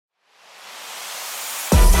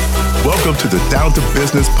Welcome to the Down to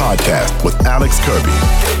Business podcast with Alex Kirby,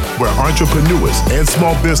 where entrepreneurs and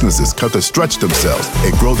small businesses come to stretch themselves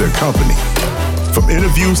and grow their company. From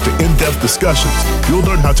interviews to in-depth discussions, you'll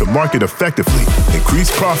learn how to market effectively, increase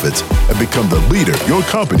profits, and become the leader your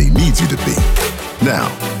company needs you to be. Now,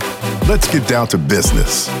 let's get down to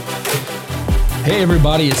business. Hey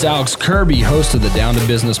everybody, it's Alex Kirby, host of the Down to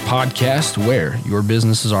Business podcast, where your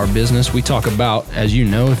business is our business. We talk about, as you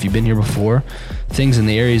know, if you've been here before, things in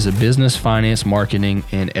the areas of business, finance, marketing,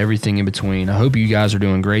 and everything in between. I hope you guys are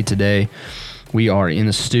doing great today. We are in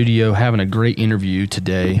the studio having a great interview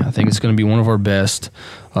today. I think it's going to be one of our best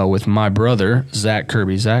with my brother, Zach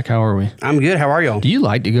Kirby. Zach, how are we? I'm good. How are y'all? Do you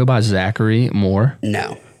like to go by Zachary more?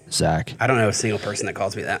 No. Zach. I don't know a single person that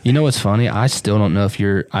calls me that. You know what's funny? I still don't know if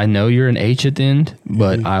I know you're an H at the end,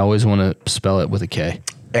 but I always want to spell it with a K.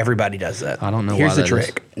 Everybody does that. I don't know Here's why the that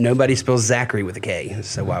trick. Nobody spells Zachary with a K,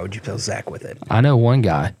 so why would you spell Zach with it? I know one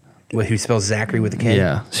guy. Who spells Zachary with a K?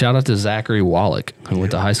 Yeah. Shout out to Zachary Wallach, who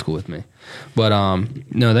went to high school with me. But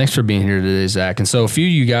no, thanks for being here today, Zach. And so a few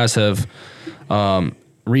of you guys have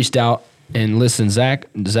reached out and listened.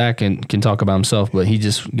 Zach can talk about himself, but he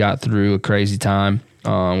just got through a crazy time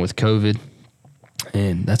with COVID.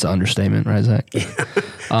 And that's an understatement, right, Zach?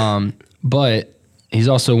 Yeah. But he's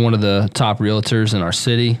also one of the top realtors in our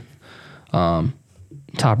city.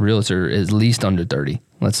 Top realtor is at least under 30.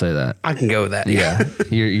 Let's say that. I can go with that. Yeah,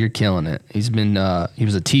 you're killing it. He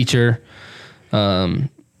was a teacher,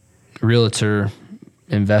 realtor,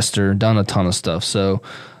 investor, done a ton of stuff. So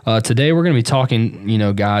today we're going to be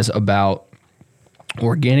talking, guys, about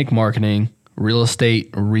organic marketing, real estate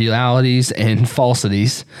realities and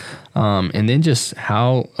falsities, and then just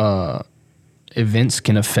how events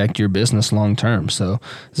can affect your business long term. So,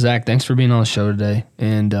 Zach, thanks for being on the show today.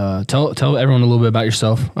 And tell everyone a little bit about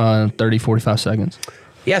yourself, 30, 45 seconds.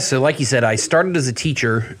 Yeah, so like you said, I started as a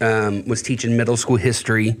teacher, was teaching middle school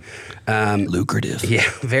history. Lucrative. Yeah,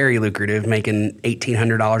 very lucrative, making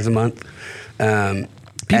 $1,800 a month.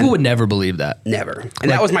 People would never believe that. Never.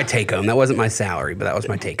 And that was my take-home. That wasn't my salary, but that was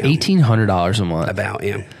my take-home. $1,800 a month. About,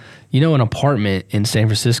 yeah. An apartment in San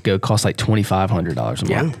Francisco costs like $2,500 a month.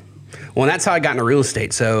 Yeah. Well, and that's how I got into real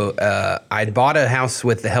estate. So I bought a house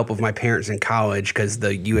with the help of my parents in college because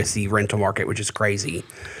the USC rental market was just crazy.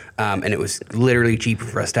 And it was literally cheaper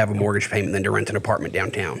for us to have a mortgage payment than to rent an apartment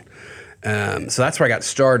downtown. So that's where I got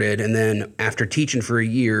started. And then after teaching for a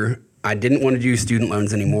year, I didn't want to do student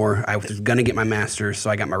loans anymore. I was going to get my master's, so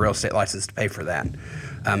I got my real estate license to pay for that.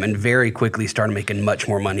 And very quickly started making much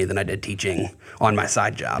more money than I did teaching on my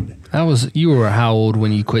side job. You were how old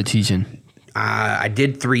when you quit teaching? I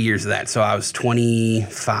did 3 years of that, so I was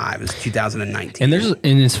 25. It was 2019.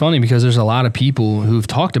 And it's funny because there's a lot of people who've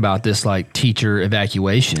talked about this, like teacher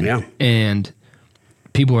evacuation. Yeah. And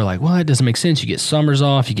people are like, well, it doesn't make sense. You get summers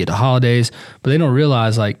off, you get the holidays, but they don't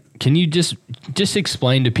realize, like, can you just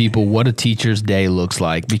explain to people what a teacher's day looks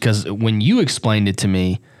like? Because when you explained it to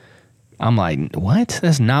me, I'm like, what?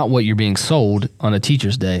 That's not what you're being sold on a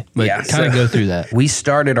teacher's day. But yeah, kind of go through that. We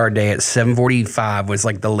started our day at 7:45 was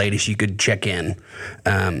like the latest you could check in.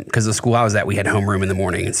 Because the school I was at, we had homeroom in the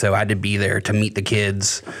morning. And so I had to be there to meet the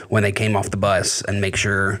kids when they came off the bus and make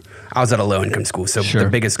sure I was at a low income school. So the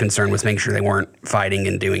biggest concern was making sure they weren't fighting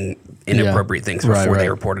and doing inappropriate things before they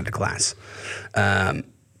reported to class. And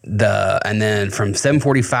then from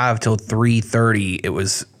 7:45 till 3:30, it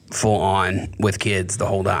was full on with kids the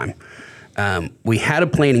whole time. We had a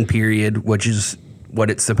planning period, which is what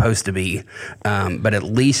it's supposed to be, but at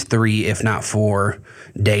least 3, if not 4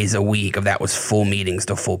 days a week of that was full meetings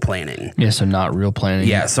to full planning. Yeah, so not real planning.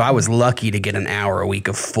 Yeah, so I was lucky to get an hour a week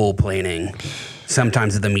of full planning.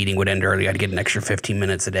 Sometimes if the meeting would end early, I'd get an extra 15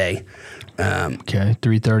 minutes a day. Okay,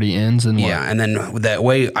 3:30 ends and what? Yeah, and then the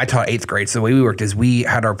way I taught 8th grade, so the way we worked is we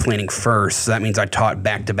had our planning first, so that means I taught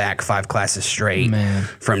back-to-back 5 classes straight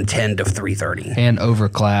from 10 to 3:30. And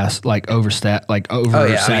overclass, like overstat, like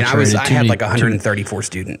oversaturated. I had like 134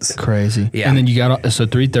 students. Crazy. Yeah. And then you got, so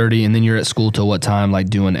 3:30, and then you're at school till what time, like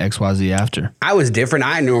doing XYZ after? I was different.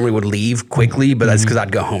 I normally would leave quickly, but that's because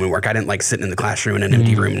I'd go home and work. I didn't like sitting in the classroom in an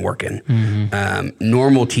empty room and working.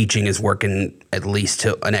 Normal teaching is working at least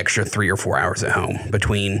till an extra 3 or 4 hours at home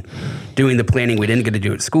between doing the planning we didn't get to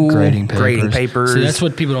do at school, grading papers. See, that's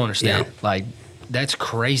what people don't understand. Yeah. Like, that's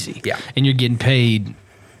crazy. Yeah. And you're getting paid,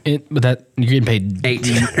 you're getting paid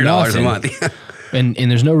 $1,800 a month. And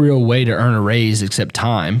there's no real way to earn a raise except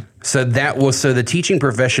time. So the teaching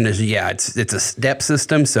profession is, it's a step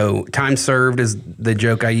system. So time served is the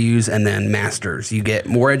joke I use, and then masters. You get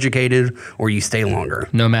more educated or you stay longer.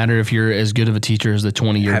 No matter if you're as good of a teacher as the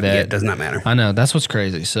 20-year vet. It does not matter. I know. That's what's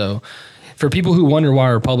crazy. So For people who wonder why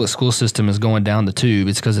our public school system is going down the tube,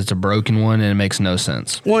 it's because it's a broken one and it makes no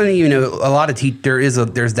sense. Well, a lot of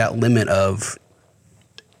there's that limit of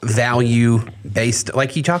value based,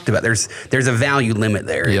 like you talked about. There's a value limit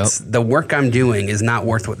there. Yep. It's the work I'm doing is not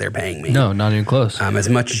worth what they're paying me. No, not even close. As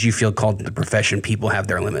much as you feel called to the profession, people have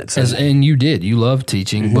their limits. And you did. You loved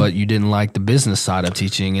teaching, but you didn't like the business side of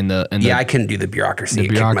teaching. I couldn't do the bureaucracy. The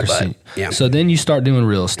bureaucracy. It kicked my butt. Yeah. So then you start doing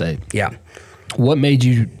real estate. Yeah. What made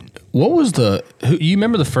you? What was you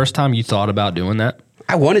remember the first time you thought about doing that?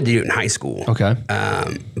 I wanted to do it in high school. Okay.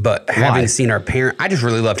 But having seen our parents, I just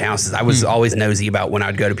really loved houses. I was always nosy about when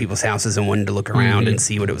I'd go to people's houses and wanted to look around and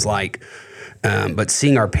see what it was like. But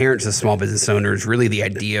seeing our parents as small business owners, really the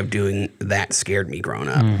idea of doing that scared me growing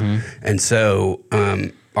up. And so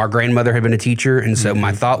our grandmother had been a teacher. And so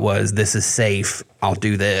my thought was, this is safe. I'll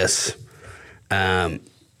do this. And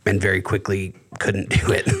very quickly couldn't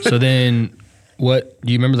do it. So then do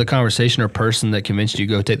you remember the conversation or person that convinced you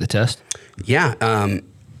to go take the test? Yeah. Am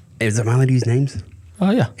I allowed to use names? Oh,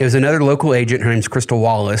 yeah. It was another local agent. Her name's Crystal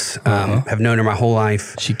Wallace. Have known her my whole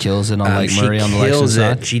life. She kills it on Lake Murray on the Lexington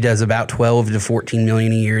side. She does about 12 to 14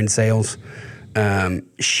 million a year in sales.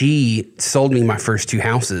 She sold me my first 2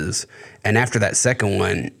 houses, and after that second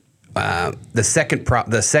one,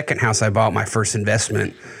 the second house I bought, my first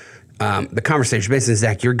investment, the conversation basically,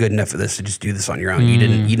 Zach, you're good enough for this to just do this on your own. You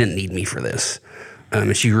didn't need me for this.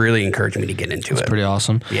 And she really encouraged me to get into it. That's pretty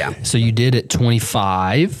awesome. Yeah. So you did at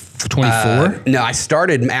 25, 24? No, I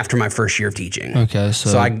started after my first year of teaching. Okay.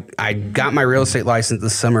 So I got my real estate license the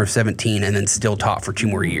summer of 17 and then still taught for 2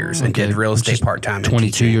 more years and did real estate part-time.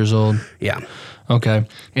 22 years old? Yeah. Okay.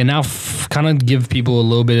 And now kind of give people a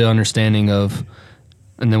little bit of understanding of,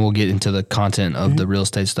 and then we'll get into the content of the real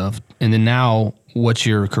estate stuff. And then now, what's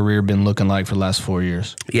your career been looking like for the last 4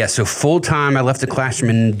 years? Yeah, so full-time, I left the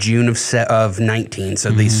classroom in June of 19,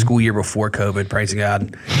 so the school year before COVID, praise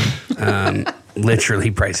God.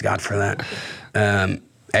 Literally, praise God for that.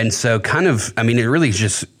 And so it really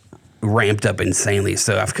just ramped up insanely.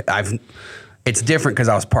 So it's different because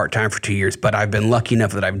I was part-time for 2 years, but I've been lucky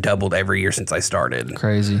enough that I've doubled every year since I started.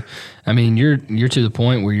 Crazy. I mean, you're to the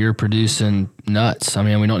point where you're producing nuts. I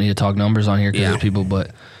mean, we don't need to talk numbers on here because there's people,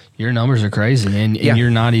 but your numbers are crazy, and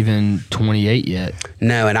you're not even 28 yet.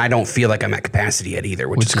 No, and I don't feel like I'm at capacity yet either,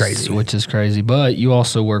 which is crazy. Which is crazy, but you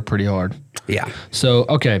also work pretty hard. Yeah. So,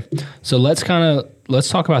 okay. So let's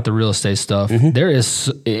talk about the real estate stuff. There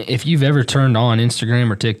is, if you've ever turned on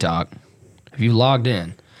Instagram or TikTok, if you logged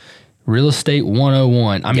in, Real Estate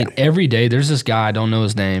 101. I mean, every day there's this guy, I don't know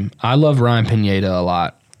his name. I love Ryan Pineda a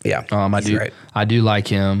lot. Yeah. I do like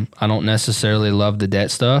him. I don't necessarily love the debt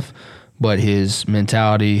stuff, but his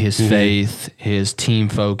mentality, his faith, his team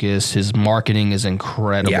focus, his marketing is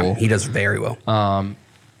incredible. Yeah, he does very well.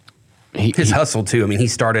 His hustle too. I mean, he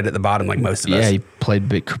started at the bottom like most of us. Yeah, he played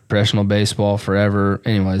big professional baseball forever.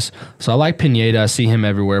 Anyways, so I like Pineda. I see him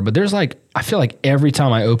everywhere. But I feel like every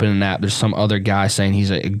time I open an app, there's some other guy saying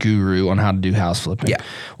he's a guru on how to do house flipping,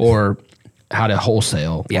 or how to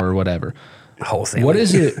wholesale, or whatever. Wholesale. What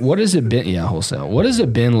has it been? Yeah, wholesale. What has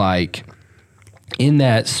it been like in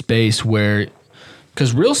that space where?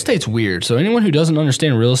 Because real estate's weird. So anyone who doesn't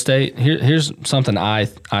understand real estate, here's something I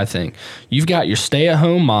think. You've got your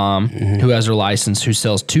stay-at-home mom who has her license, who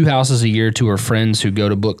sells 2 houses a year to her friends who go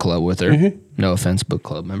to book club with her. No offense, book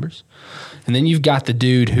club members. And then you've got the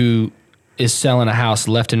dude who is selling a house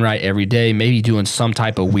left and right every day, maybe doing some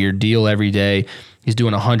type of weird deal every day. He's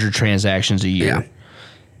doing 100 transactions a year. Yeah.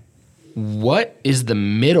 What is the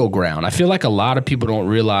middle ground? I feel like a lot of people don't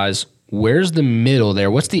realize where's the middle there.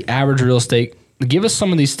 What's the average real estate? Give us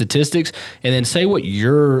some of these statistics and then say what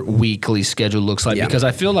your weekly schedule looks like, because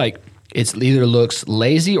I feel like it's either looks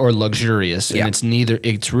lazy or luxurious, and it's neither.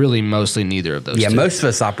 It's really mostly neither of those. Yeah, two. Most of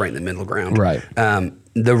us operate in the middle ground. Right.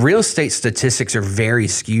 The real estate statistics are very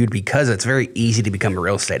skewed because it's very easy to become a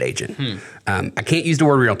real estate agent. I can't use the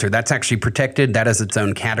word realtor. That's actually protected. That is its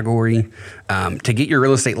own category. To get your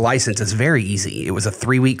real estate license is very easy. It was a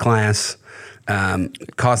 3-week class.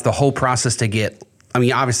 Caused the whole process to get. I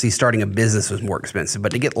mean, obviously, starting a business was more expensive,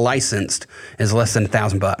 but to get licensed is less than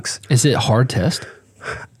 $1,000. Is it a hard test?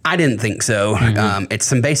 I didn't think so. It's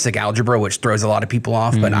some basic algebra, which throws a lot of people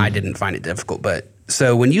off, but I didn't find it difficult. But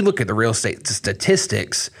so when you look at the real estate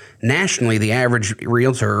statistics, nationally, the average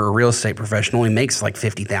realtor or real estate professional only makes like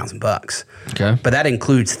 $50,000. Okay. But that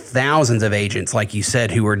includes thousands of agents, like you said,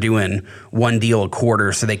 who are doing one deal a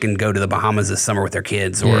quarter so they can go to the Bahamas this summer with their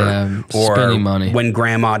kids, or spending money. When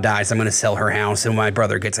grandma dies, I'm going to sell her house, and when my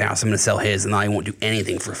brother gets a house, I'm going to sell his, and I won't do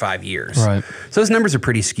anything for 5 years. Right. So those numbers are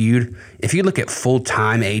pretty skewed. If you look at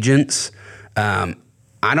full-time agents,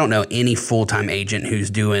 I don't know any full-time agent who's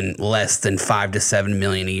doing less than $5 to $7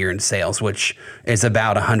 million a year in sales, which is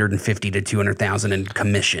about $150,000 to $200,000 in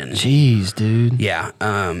commission. Jeez, dude. Yeah.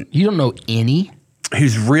 You don't know any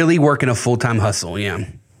Who's really working a full-time hustle? Yeah.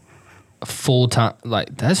 full-time,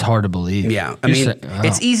 like, that's hard to believe. Yeah. I mean,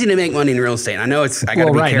 it's easy to make money in real estate. I know I got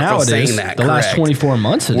to be careful saying that. The last 24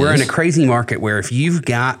 months We're in a crazy market where if you've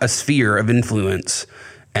got a sphere of influence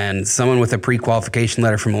and someone with a pre-qualification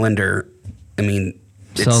letter from a lender, I mean,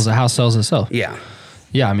 sells a house, sells itself. Yeah.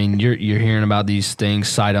 Yeah, I mean, you're hearing about these things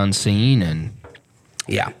sight unseen, and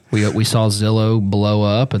yeah, we saw Zillow blow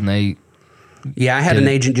up, and they. Yeah, I had an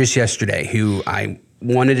agent just yesterday who I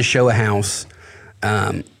wanted to show a house.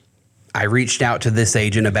 I reached out to this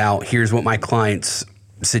agent about here's what my client's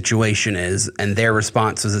situation is, and their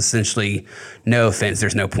response was essentially, no offense,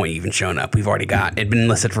 there's no point even showing up. We've already got it been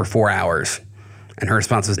listed for 4 hours, and her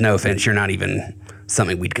response was, no offense, you're not even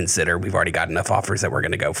something we'd consider. We've already got enough offers that we're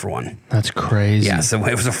going to go for one. That's crazy. Yeah, so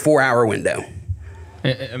it was a 4-hour window.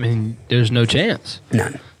 I mean, there's no chance.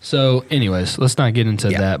 None. So, anyways, let's not get into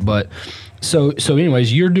that. But so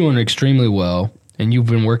anyways, you're doing extremely well, and you've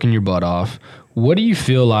been working your butt off. What do you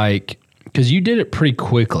feel like? Because you did it pretty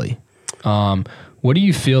quickly. What do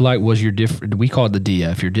you feel like was your we call it the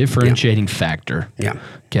DF, your differentiating factor? Yeah.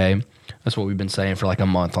 Okay. That's what we've been saying for like a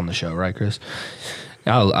month on the show, right, Chris?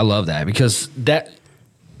 I love that because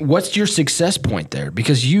what's your success point there?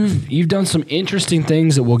 Because you've done some interesting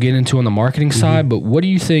things that we'll get into on the marketing side, but what do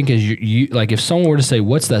you think is you like if someone were to say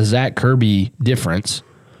what's the Zach Kirby difference?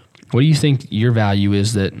 What do you think your value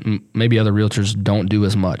is that maybe other realtors don't do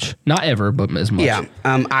as much? Not ever, but as much. Yeah,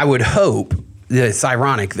 I would hope. It's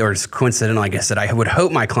ironic or it's coincidental, like I said. I would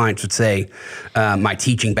hope my clients would say my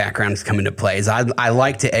teaching background has come into play. Is I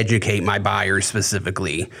like to educate my buyers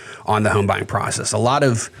specifically on the home buying process.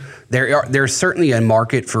 There's certainly a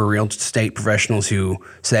market for real estate professionals who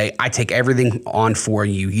say, I take everything on for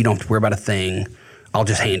you. You don't have to worry about a thing. I'll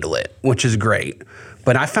just handle it, which is great.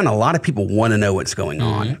 But I found a lot of people want to know what's going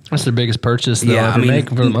on. That's their biggest purchase they'll ever make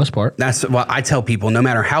for the most part. That's what I tell people. No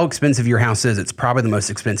matter how expensive your house is, it's probably the most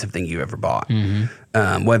expensive thing you ever bought.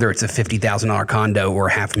 Whether it's a $50,000 condo or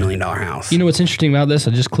a $500,000 house. You know what's interesting about this?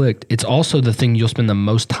 I just clicked. It's also the thing you'll spend the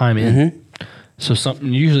most time in. So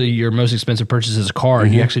usually your most expensive purchase is a car.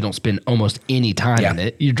 You actually don't spend almost any time in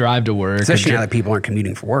it. You drive to work. Especially now that people aren't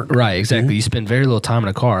commuting for work. Right, exactly. You spend very little time in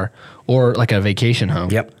a car or like a vacation home.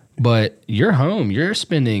 Yep. But your home, you're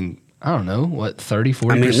spending, I don't know, what, 30,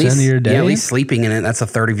 40% of your day? Yeah, at least sleeping in it, that's a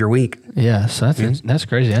third of your week. Yeah, so that's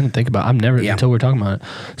crazy. I didn't think about it. I've never, until we're talking about it.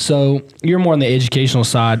 So you're more on the educational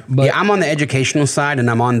side. But yeah, I'm on the educational side, and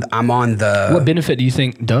I'm on the... What benefit do you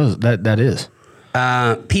think that is?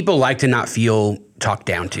 People like to not feel talked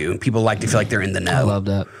down to. People like to feel like they're in the know. I love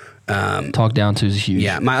that. Talked down to is huge.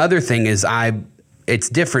 Yeah, my other thing is it's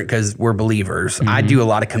different because we're believers. I do a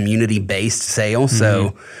lot of community-based sales,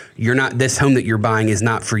 so this home that you're buying is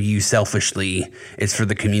not for you selfishly. It's for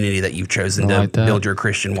the community that you've chosen to build your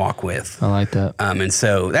Christian walk with. I like that. And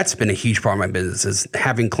so that's been a huge part of my business is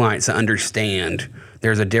having clients that understand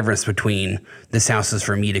there's a difference between this house is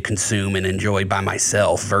for me to consume and enjoy by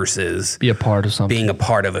myself versus be a part of something. Being a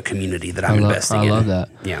part of a community that I'm investing in. I love that.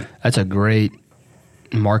 Yeah. That's a great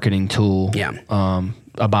marketing tool. Yeah.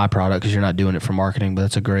 A byproduct because you're not doing it for marketing, but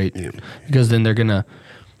that's a great because then they're gonna.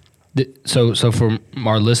 So for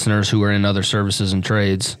our listeners who are in other services and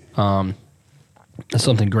trades, that's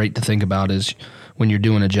something great to think about is when you're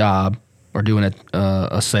doing a job or doing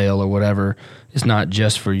a sale or whatever, it's not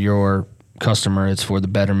just for your customer; it's for the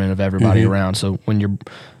betterment of everybody around. So when you're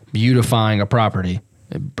beautifying a property,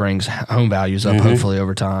 it brings home values up hopefully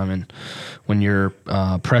over time, and when you're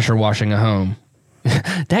pressure washing a home.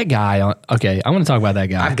 That guy, okay, I want to talk about that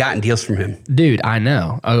guy. I've gotten deals from him. Dude, I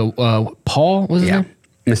know. Paul, what's his name?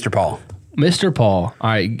 Mr. Paul. Mr. Paul. All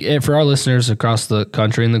right, for our listeners across the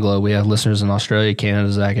country and the globe, we have listeners in Australia,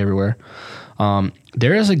 Canada, Zach, everywhere.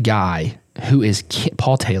 There is a guy who is,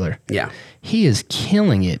 Paul Taylor. Yeah. He is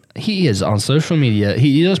killing it. He is on social media.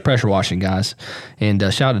 He does pressure washing, guys. And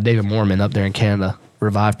shout out to David Moorman up there in Canada.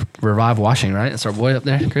 Revive Washing, right? That's our boy up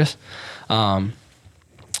there, Chris.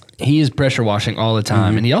 He is pressure washing all the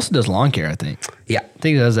time, and he also does lawn care, I think. Yeah. I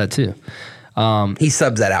think he does that too. He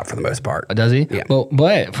subs that out for the most part. Does he? Yeah. Well,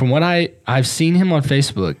 but from what I've seen him on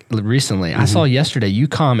Facebook recently, I saw yesterday you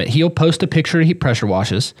comment. He'll post a picture he pressure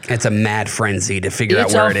washes. It's a mad frenzy to figure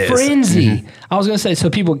out where it is. It's a frenzy. I was going to say,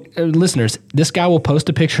 so people, listeners, this guy will post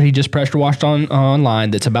a picture he just pressure washed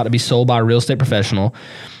online that's about to be sold by a real estate professional.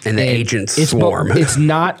 And the agents swarm. It's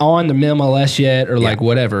not on the MLS yet or like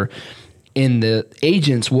whatever. and the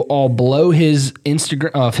agents will all blow his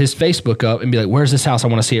Instagram, his Facebook up and be like, "Where's this house? I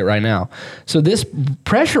want to see it right now." So this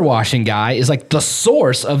pressure washing guy is like the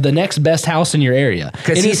source of the next best house in your area.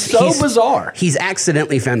 And he's so bizarre. He's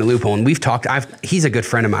accidentally found a loophole, and we've talked. He's a good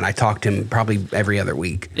friend of mine. I talk to him probably every other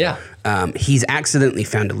week. Yeah. He's accidentally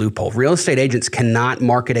found a loophole. Real estate agents cannot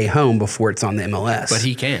market a home before it's on the MLS. But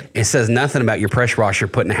he can. It says nothing about your pressure washer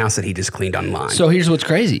putting a house that he just cleaned online. So here's what's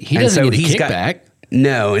crazy. He doesn't get a kickback.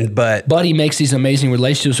 But he makes these amazing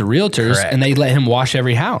relationships with realtors, correct. And they let him wash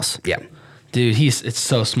every house. Yeah, dude, it's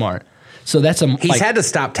so smart. So that's he's had to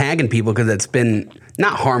stop tagging people because it's been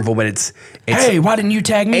not harmful, but it's hey, why didn't you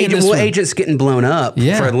tag me? Agents getting blown up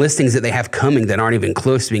for listings that they have coming that aren't even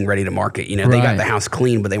close to being ready to market. You know, they got the house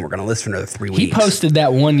clean, but they weren't going to list for another 3 weeks. He posted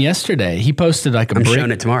that one yesterday. He posted like I'm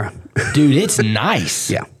showing it tomorrow, dude. It's nice.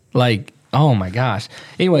 Yeah, like oh my gosh.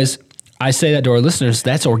 Anyways. I say that to our listeners,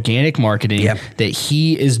 that's organic marketing that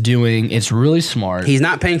he is doing. It's really smart. He's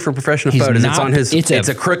not paying for professional photos. It's on his. It's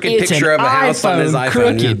a crooked picture of a house on his iPhone.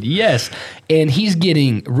 Crooked, yes. And he's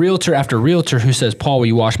getting realtor after realtor who says, "Paul, will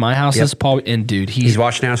you wash my house?" This Paul, and dude, he's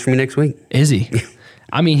washing a house for me next week. Is he?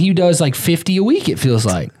 I mean, he does like 50 a week. It feels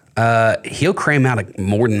like. He'll cram out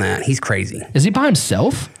more than that. He's crazy. Is he by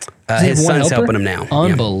himself? His son's helping him now.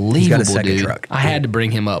 Unbelievable, He's got a second dude. truck. I had to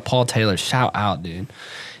bring him up. Paul Taylor, shout out, dude.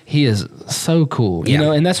 He is so cool, you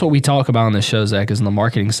know, and that's what we talk about on the show, Zach, is on the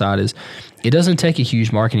marketing side is it doesn't take a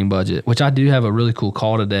huge marketing budget, which I do have a really cool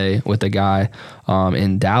call today with a guy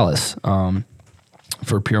in Dallas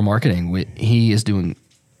for pure marketing. He is doing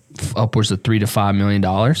upwards of $3 to $5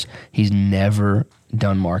 million. He's never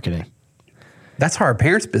done marketing. That's how our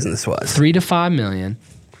parents' business was. $3 to $5 million.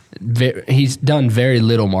 He's done very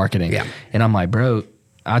little marketing. Yeah. And I'm like, bro,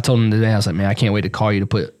 I told him today, I was like, man, I can't wait to call you to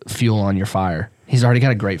put fuel on your fire. He's already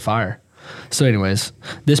got a great fire. So anyways,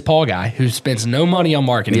 this Paul guy who spends no money on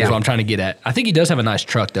marketing is what I'm trying to get at. I think he does have a nice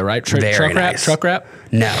truck though, right? Very nice. Truck wrap?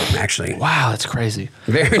 No, actually. Wow, that's crazy.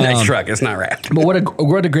 Very nice truck. It's not wrapped. But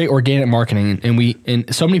what a great organic marketing.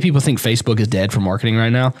 And so many people think Facebook is dead for marketing right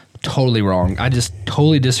now. Totally wrong. I just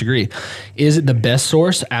totally disagree. Is it the best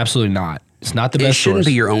source? Absolutely not. It's not the best source. It shouldn't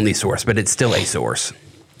be your only source, but it's still a source.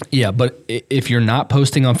 Yeah, but if you're not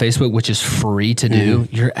posting on Facebook, which is free to do,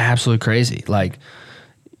 you're absolutely crazy. Like,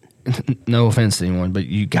 no offense to anyone, but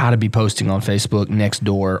you got to be posting on Facebook,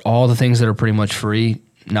 Nextdoor, all the things that are pretty much free.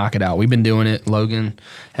 Knock it out. We've been doing it. Logan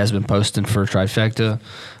has been posting for Trifecta,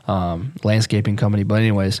 landscaping company. But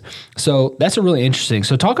anyways, so that's a really interesting.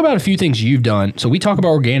 So talk about a few things you've done. So we talk about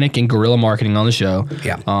organic and guerrilla marketing on the show.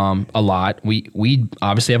 A lot. We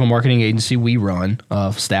obviously have a marketing agency we run,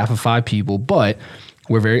 staff of 5 people, but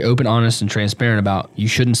we're very open, honest, and transparent about you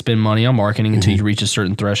shouldn't spend money on marketing until you reach a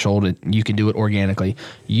certain threshold and you can do it organically.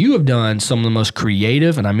 You have done some of the most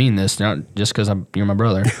creative, and I mean this not just because you're my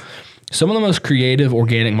brother, some of the most creative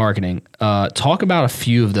organic marketing. Talk about a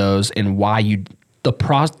few of those and why the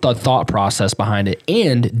thought process behind it,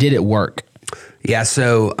 and did it work? Yeah,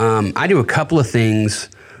 so I do a couple of things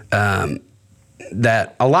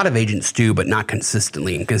that a lot of agents do, but not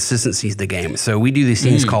consistently, and consistency is the game. So we do these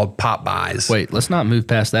things called pop buys. Wait, let's not move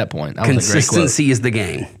past that point. That Consistency is the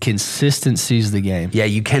game. Consistency is the game. Yeah,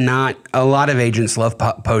 you cannot. A lot of agents love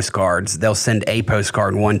postcards. They'll send a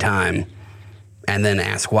postcard one time and then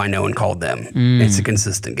ask why no one called them. It's a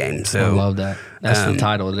consistent game. So I love that. That's the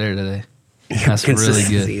title there today. That's really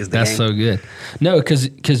good. That's so good. No, because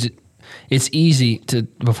it's easy to,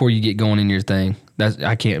 before you get going in your thing,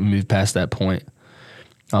 I can't move past that point.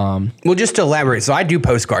 Well, just to elaborate, so I do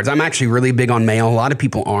postcards. I'm actually really big on mail. A lot of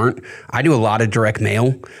people aren't. I do a lot of direct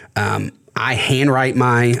mail. I handwrite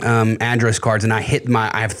my address cards, and I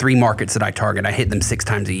have 3 markets that I target. I hit them 6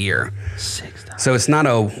 times a year. 6 times. So it's not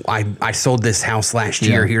I sold this house last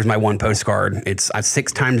year. Here's my one postcard. It's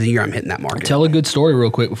 6 times a year I'm hitting that market. Tell a good story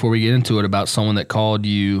real quick before we get into it about someone that called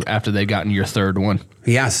you after they've gotten your 3rd one.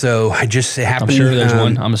 Yeah, so it happened. I'm sure there's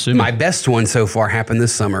one. I'm assuming. My best one so far happened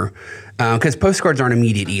this summer. Because postcards aren't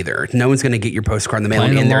immediate either. No one's going to get your postcard in the mail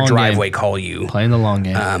and in their driveway call you. Playing the long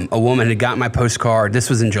game. A woman had gotten my postcard. This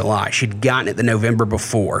was in July. She'd gotten it the November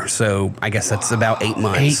before. So I guess that's about 8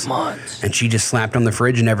 months. 8 months. And she just slapped on the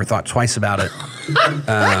fridge and never thought twice about it.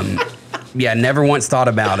 Never once thought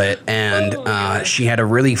about it. And she had a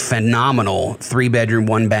really phenomenal 3-bedroom,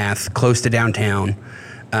 1-bath close to downtown.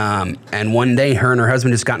 And one day, her and her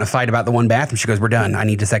husband just got in a fight about the 1 bathroom. She goes, "We're done. I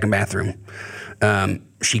need a 2nd bathroom."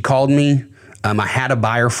 She called me. I had a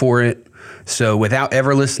buyer for it. So without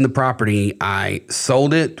ever listing the property, I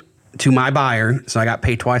sold it to my buyer. So I got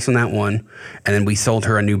paid twice on that one. And then we sold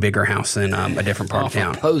her a new, bigger house in a different part of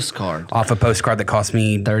town. Off a postcard that cost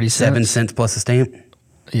me 37 cents plus a stamp.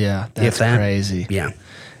 Yeah, that's crazy. Yeah.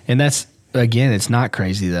 And that's again, it's not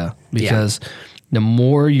crazy though, because the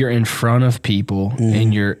more you're in front of people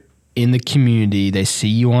and you're in the community, they see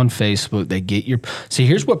you on Facebook, they get your... See,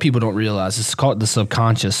 here's what people don't realize. It's called the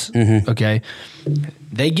subconscious, okay?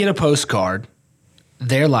 They get a postcard.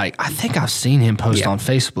 They're like, I think I've seen him post on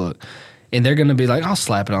Facebook. And they're going to be like, I'll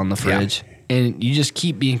slap it on the fridge. And you just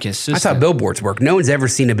keep being consistent. That's how billboards work. No one's ever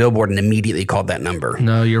seen a billboard and immediately called that number.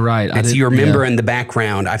 No, you're right. It's you remember in the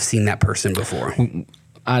background, I've seen that person before.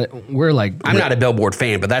 We're like... I'm not a billboard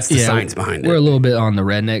fan, but that's the science behind it. We're a little bit on the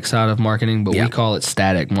redneck side of marketing, but we call it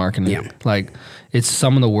static marketing. Yeah. Like, it's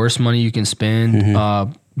some of the worst money you can spend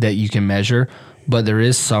that you can measure, but there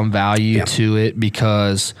is some value to it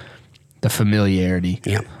because the familiarity.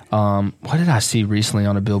 Yeah. What did I see recently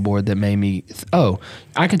on a billboard that made me...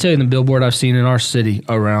 I can tell you the billboard I've seen in our city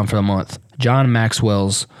around for a month. John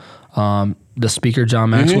Maxwell's, the speaker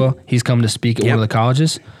John Maxwell, he's come to speak at one of the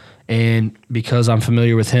colleges. And because I'm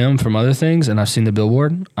familiar with him from other things and I've seen the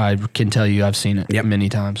billboard, I can tell you I've seen it many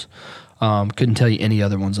times. Couldn't tell you any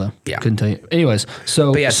other ones though. Yeah. Couldn't tell you. Anyways,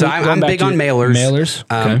 so I'm big on mailers. Mailers.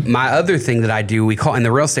 Okay. My other thing that I do, we call in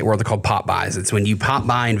the real estate world, they're called pop buys. It's when you pop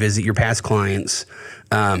by and visit your past clients.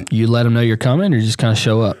 You let them know you're coming, or you just kind of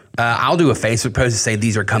show up? I'll do a Facebook post to say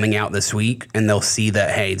these are coming out this week, and they'll see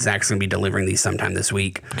that, hey, Zach's going to be delivering these sometime this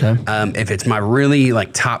week. Okay. If it's my really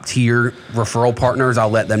like top tier referral partners, I'll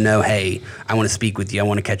let them know, hey, I want to speak with you. I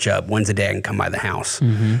want to catch up. When's a day I can come by the house?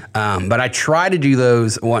 But I try to do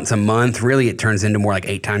those once a month. Really, it turns into more like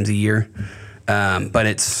 8 times a year. But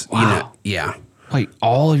it's, Wait,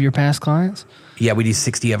 all of your past clients? Yeah, we do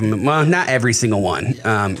 60 of them. Well, not every single one,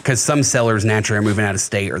 because some sellers naturally are moving out of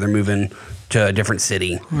state or they're moving to a different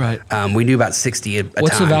city. Right. We do about 60 a time.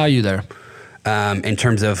 What's the value there? In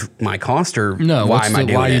terms of my cost or no? Why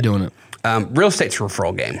are you doing it? Real estate's a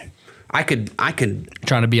referral game. I could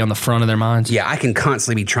trying to be on the front of their minds. Yeah, I can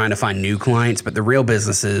constantly be trying to find new clients, but the real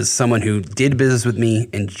business is someone who did business with me,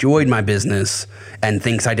 enjoyed my business, and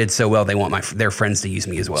thinks I did so well they want their friends to use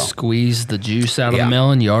me as well. Squeeze the juice out of the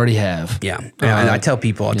melon you already have. Yeah, and I tell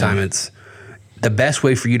people all the time, it's the best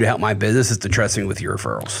way for you to help my business is to trust me with your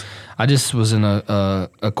referrals. I just was in a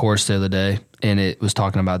course the other day, and it was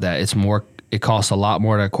talking about that. It costs a lot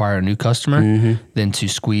more to acquire a new customer than to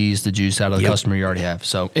squeeze the juice out of the customer you already have.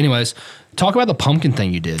 So anyways, talk about the pumpkin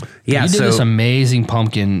thing you did. Yeah, you did this amazing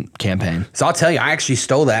pumpkin campaign. So I'll tell you, I actually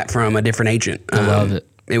stole that from a different agent. I love it.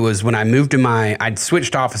 It was when I moved to I'd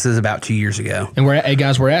switched offices about 2 years ago. And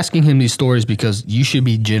we're asking him these stories because you should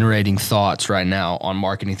be generating thoughts right now on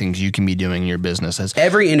marketing things you can be doing in your business.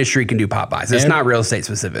 Every industry can do pop buys. It's not real estate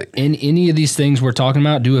specific. In any of these things we're talking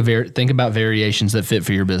about, think about variations that fit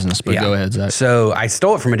for your business. But go ahead, Zach. So I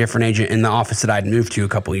stole it from a different agent in the office that I'd moved to a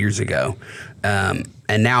couple of years ago.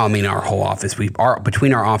 And now, our whole office,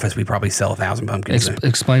 between our office, we probably sell 1,000 pumpkins.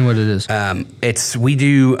 Explain what it is. We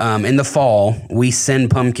do, in the fall, we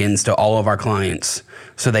send pumpkins to all of our clients.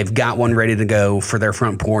 So they've got one ready to go for their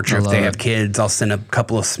front porch. Or if they have kids, I'll send a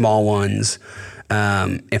couple of small ones.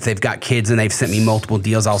 If they've got kids and they've sent me multiple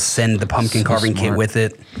deals, I'll send the pumpkin carving kit with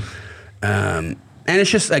it. And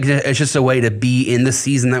it's just a way to be in the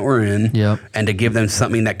season that we're in and to give them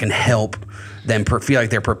something that can help them feel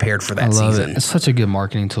like they're prepared for that season. It's such a good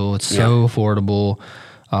marketing tool. It's so affordable.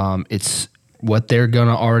 It's what they're going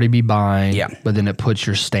to already be buying, but then it puts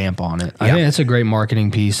your stamp on it. I think that's a great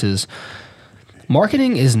marketing piece.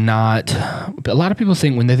 Marketing is not, a lot of people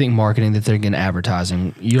think when they think marketing that they're getting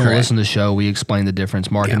advertising. You don't listen to the show, we explain the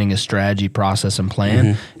difference. Marketing is strategy, process, and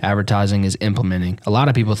plan. Advertising is implementing. A lot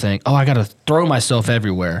of people think, I got to throw myself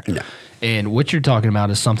everywhere. No. And what you're talking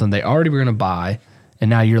about is something they already were going to buy, and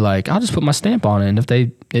now you're like, I'll just put my stamp on it. And if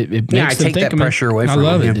it makes them take think that pressure away from them.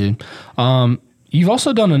 I love it, dude. You've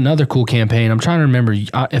also done another cool campaign. I'm trying to remember.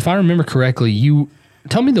 If I remember correctly,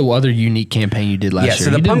 tell me the other unique campaign you did last year. Yeah, so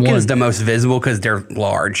the pumpkin is the most visible because they're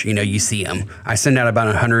large. You see them. I send out about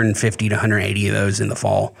 150 to 180 of those in the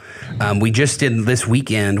fall. We just did this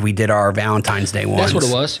weekend. We did our Valentine's Day ones. That's what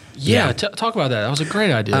it was. Yeah. Talk about that. That was a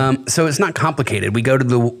great idea. So it's not complicated. We go to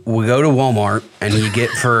Walmart and you get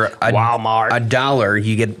for $1,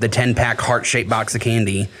 you get the 10-pack heart-shaped box of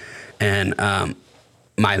candy, and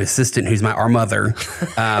my assistant, who's our mother.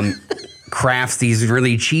 Crafts these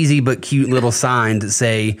really cheesy but cute little signs that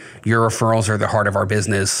say your referrals are the heart of our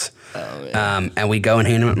business. And we go and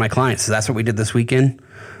hand them to my clients. So that's what we did this weekend.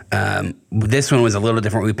 This one was a little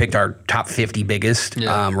different. We picked our top 50 biggest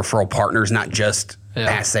referral partners, not just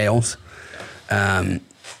past sales. And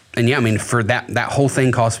for that whole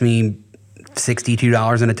thing cost me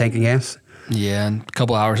 $62 in a tank of gas. Yeah, and a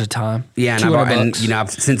couple hours of time. Yeah, and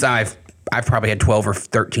since I've I've probably had 12 or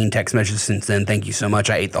 13 text messages since then. Thank you so much.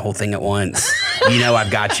 I ate the whole thing at once.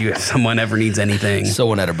 I've got you if someone ever needs anything.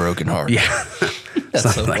 Someone had a broken heart. Yeah. That's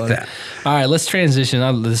Something so like funny. that. All right, let's transition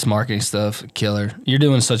out of this marketing stuff. Killer. You're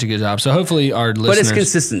doing such a good job. So hopefully our listeners... But it's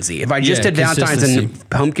consistency. If I just did Valentine's and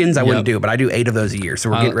pumpkins, I wouldn't do it. But I do 8 of those a year. So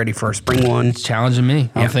we're getting ready for a spring one. It's challenging me.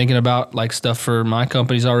 I'm thinking about like stuff for my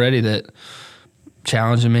companies already that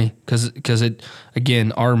challenging me. Because it,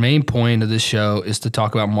 again, our main point of this show is to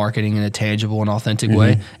talk about marketing in a tangible and authentic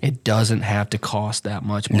way. It doesn't have to cost that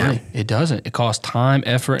much money. No. It doesn't. It costs time,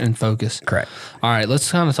 effort, and focus. Correct. All right,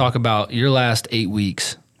 let's kind of talk about your last 8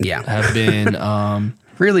 weeks. Yeah. Have been...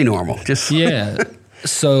 really normal. Just yeah.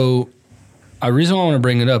 So a reason why I want to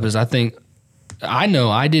bring it up is I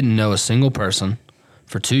didn't know a single person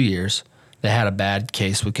for 2 years that had a bad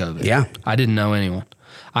case with COVID. Yeah. I didn't know anyone.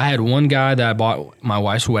 I had one guy that I bought my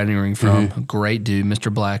wife's wedding ring from, a great dude,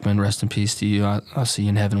 Mr. Blackman, rest in peace to you. I'll see you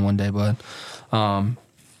in heaven one day, bud.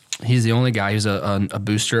 He's the only guy. He's a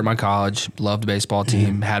booster at my college, loved the baseball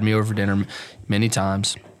team, had me over for dinner many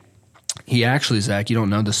times. He actually, Zach, you don't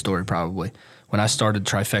know this story probably. When I started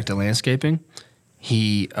Trifecta Landscaping,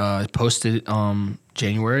 he posted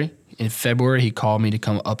January. In February, he called me to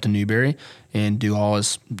come up to Newberry and do all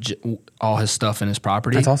his stuff in his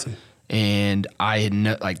property. That's awesome. And I had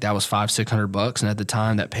that was $500-600, and at the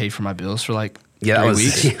time that paid for my bills for 3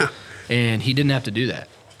 weeks. Yeah. And he didn't have to do that.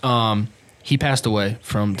 He passed away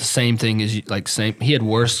from the same thing as he had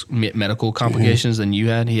worse medical complications than you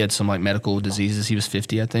had. He had some medical diseases. He was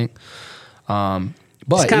 50, I think. But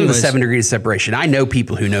it's kind of the 7 degrees of separation. I know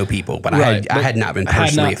people who know people, but I had not been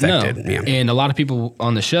personally affected. No. Yeah. And a lot of people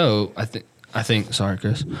on the show, I think, sorry,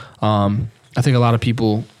 Chris. I think a lot of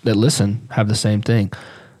people that listen have the same thing.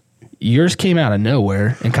 Yours came out of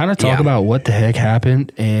nowhere, and kind of talk about what the heck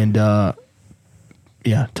happened, and tell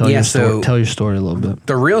your story a little bit.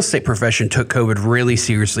 The real estate profession took COVID really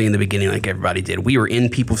seriously in the beginning, like everybody did. We were in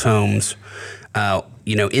people's homes,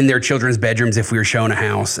 in their children's bedrooms if we were showing a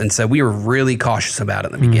house, and so we were really cautious about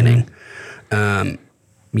it in the beginning.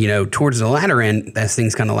 Towards the latter end, as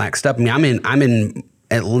things kind of laxed up. I mean, I'm in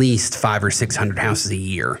at least 500 or 600 houses a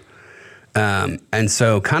year, and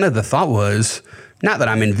so kind of the thought was, not that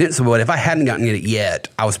I'm invincible, but if I hadn't gotten it yet,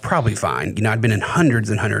 I was probably fine. I'd been in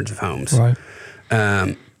hundreds and hundreds of homes. Right.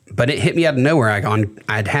 But it hit me out of nowhere.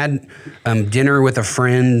 I'd had dinner with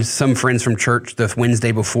some friends from church the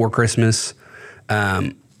Wednesday before Christmas.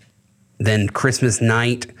 Then Christmas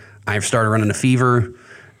night, I started running a fever.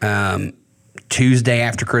 Tuesday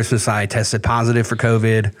after Christmas, I tested positive for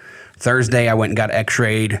COVID. Thursday, I went and got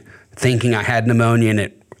x-rayed thinking I had pneumonia, and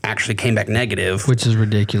it actually came back negative. Which is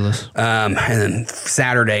ridiculous. And then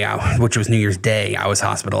Saturday, which was New Year's Day, I was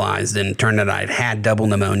hospitalized, and it turned out I had double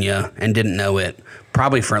pneumonia and didn't know it,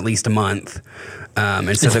 probably for at least a month.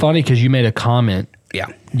 It's funny because you made a comment. Yeah.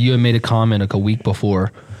 You had made a comment 2 weeks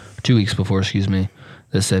before,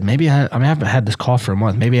 that said, maybe I haven't had this cough for a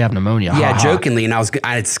month. Maybe I have pneumonia. Yeah, jokingly, and I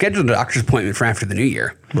had scheduled a doctor's appointment for after the New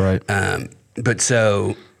Year. Right. Went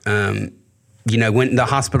to the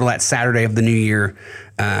hospital that Saturday of the New Year.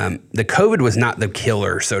 The COVID was not the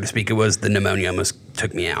killer, so to speak. It was the pneumonia almost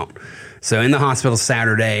took me out. So in the hospital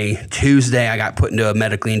Saturday, Tuesday, I got put into a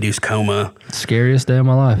medically induced coma. Scariest day of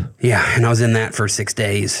my life. Yeah, and I was in that for 6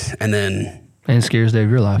 days, and then... And scariest day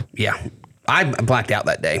of your life. Yeah. I blacked out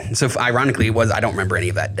that day. So ironically, I don't remember any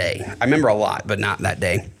of that day. I remember a lot, but not that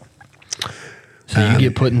day. So you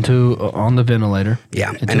get put on the ventilator.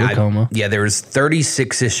 Yeah. Into a coma. Yeah, there was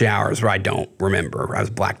 36-ish hours where I don't remember. I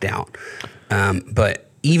was blacked out. But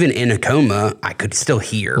even in a coma, I could still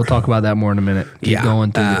hear. We'll talk about that more in a minute. Keep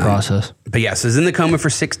going through the process. But yeah, so I was in the coma for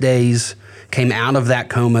 6 days. Came out of that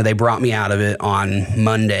coma. They brought me out of it on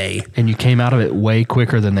Monday. And you came out of it way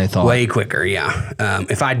quicker than they thought. Way quicker, yeah.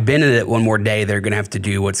 If I'd been in it one more day, they're going to have to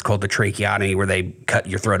do what's called the tracheotomy, where they cut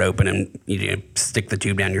your throat open and stick the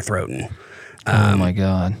tube down your throat. And oh my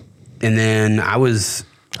God. And then I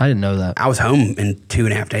didn't know that. I was home in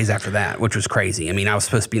 2.5 days after that, which was crazy. I mean, I was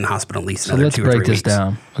supposed to be in the hospital at least another 2 or 3 weeks. So let's break this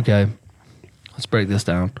down. Okay. Let's break this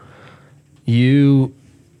down.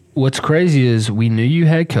 What's crazy is we knew you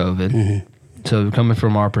had COVID. Mm-hmm. So coming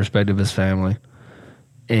from our perspective as family,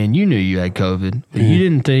 and you knew you had COVID, but you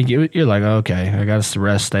didn't think, you're like, okay, I got to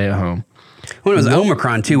rest, stay at home. Well, it was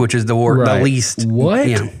Omicron too, which is the least. What?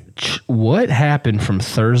 Yeah. What happened from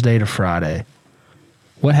Thursday to Friday?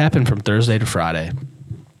 What happened from Thursday to Friday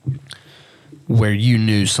where you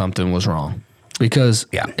knew something was wrong? Because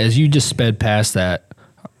as you just sped past that,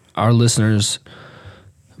 our listeners,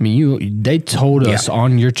 I mean, they told us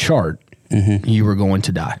on your chart you were going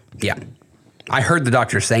to die. Yeah. I heard the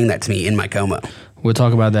doctor saying that to me in my coma. We'll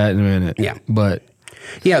talk about that in a minute. Yeah. But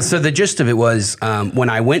Yeah, so the gist of it was when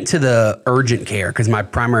I went to the urgent care, because my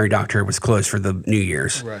primary doctor was closed for the New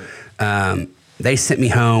Year's, they sent me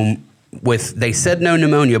home they said no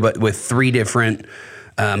pneumonia, but with 3 different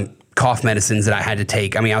cough medicines that I had to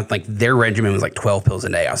take. I mean, their regimen was like 12 pills a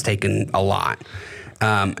day. I was taking a lot.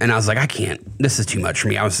 And I was like, I can't. This is too much for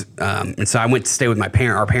me. And so I went to stay with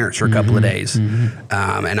our parents for a couple of days.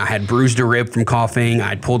 And I had bruised a rib from coughing.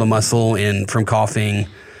 I'd pulled a muscle in from coughing.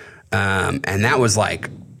 And that was like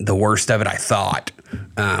the worst of it, I thought.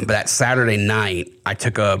 But that Saturday night, I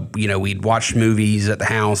took we'd watched movies at the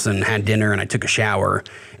house and had dinner, and I took a shower.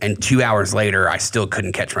 And 2 hours later, I still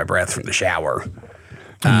couldn't catch my breath from the shower.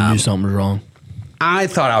 You knew something was wrong. I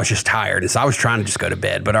thought I was just tired, and so I was trying to just go to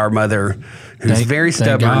bed. But our mother, who's very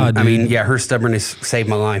stubborn, God, I mean, her stubbornness saved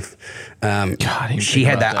my life. She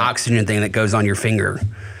had that oxygen thing that goes on your finger.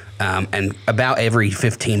 And about every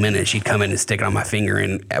 15 minutes, she'd come in and stick it on my finger.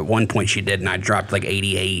 And at one point she did, and I dropped like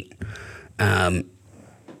 88.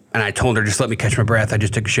 And I told her, just let me catch my breath. I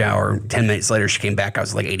just took a shower. 10 minutes later, she came back. I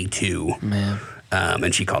was like 82. Man.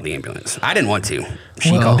 And she called the ambulance. I didn't want to. She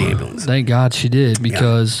called the ambulance. Thank God she did,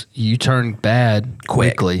 because you turned bad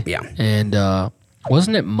quickly. Yeah. And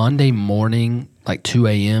wasn't it Monday morning, like 2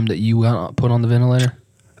 a.m., that you got put on the ventilator?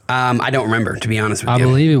 I don't remember, to be honest with you. I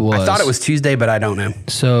believe it was. I thought it was Tuesday, but I don't know.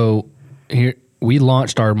 So here we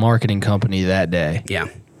launched our marketing company that day. Yeah.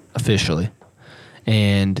 Officially.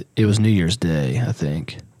 And it was New Year's Day, I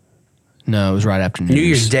think. No, it was right after New Year's. New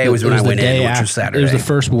Year's Day was when I went in, which was Saturday. It was the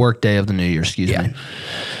first work day of the New Year, excuse me.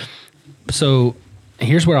 So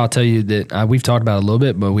here's where I'll tell you that we've talked about it a little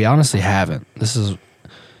bit, but we honestly haven't.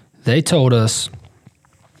 They told us,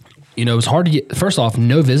 it was hard to get, first off,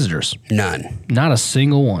 no visitors. None. Not a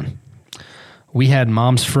single one. We had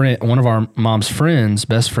one of our mom's friends,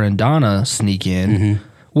 best friend Donna, sneak in,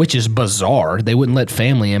 which is bizarre. They wouldn't let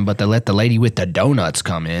family in, but they let the lady with the donuts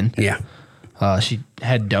come in. Yeah. She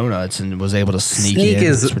had donuts and was able to sneak in. Sneak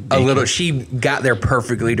is a little. She got there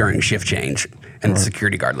perfectly during shift change, and the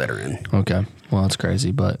security guard let her in. Okay, well, that's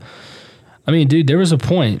crazy, but I mean, dude, there was a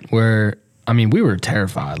point where we were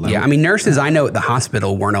terrified. Nurses I know at the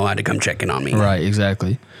hospital weren't allowed to come check in on me. Right,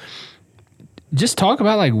 exactly. Just talk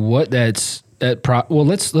about like what let's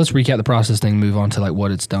recap the process thing. Move on to like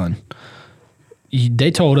what it's done.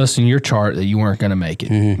 They told us in your chart that you weren't going to make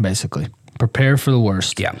it. Basically, prepare for the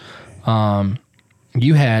worst. Yeah.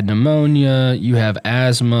 You had pneumonia, you have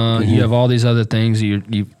asthma, you have all these other things.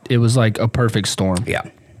 It was like a perfect storm. Yeah.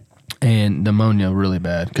 And pneumonia really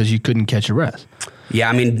bad because you couldn't catch your breath.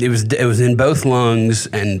 Yeah, it was in both lungs,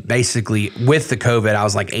 and basically with the COVID, I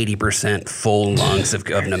was like 80% full lungs of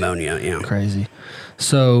pneumonia. Yeah. Crazy.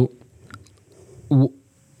 So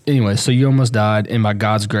anyway, so you almost died, and by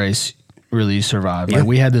God's grace, really you survived. Like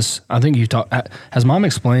we had this, I think you talked, has Mom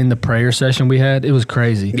explained the prayer session we had? It was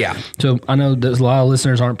crazy. Yeah. So I know there's a lot of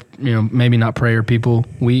listeners aren't, maybe not prayer people.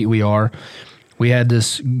 We are. We had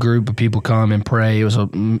this group of people come and pray. It was a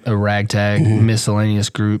ragtag, miscellaneous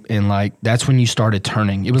group. And like, that's when you started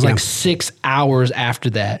turning. It was like 6 hours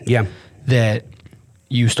after that. Yeah. That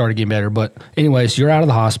you started getting better. But anyways, you're out of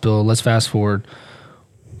the hospital. Let's fast forward.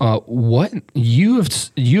 What you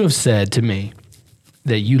have said to me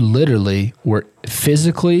that you literally were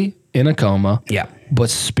physically in a coma, but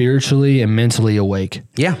spiritually and mentally awake.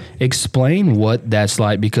 Yeah. Explain what that's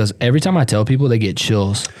like, because every time I tell people, they get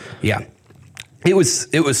chills. Yeah. It was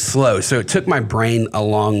slow. So it took my brain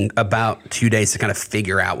along about 2 days to kind of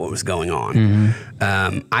figure out what was going on.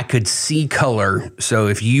 I could see color. So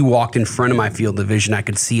if you walked in front of my field of vision, I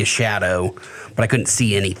could see a shadow, but I couldn't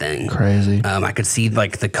see anything. Crazy. I could see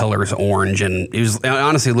like the colors orange, and it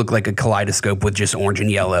honestly looked like a kaleidoscope with just orange and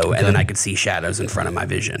yellow. And then I could see shadows in front of my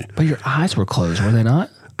vision. But your eyes were closed, were they not?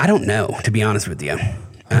 I don't know, to be honest with you.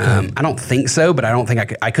 Okay. I don't think so, but I don't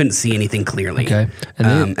think I couldn't see anything clearly. Okay.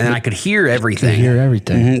 And then I could hear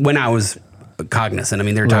everything. When I was cognizant.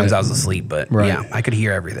 There are times I was asleep, but yeah, I could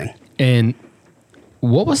hear everything. And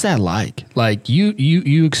what was that like? Like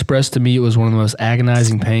you expressed to me it was one of the most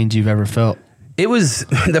agonizing pains you've ever felt. It was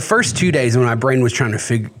the first 2 days when my brain was trying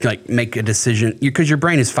to make a decision, because your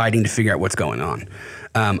brain is fighting to figure out what's going on.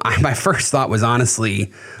 My first thought was,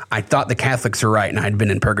 honestly, I thought the Catholics were right and I'd been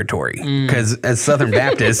in purgatory, because as Southern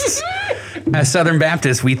Baptists,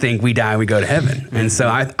 we think we die and we go to heaven. And so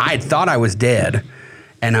I thought I was dead,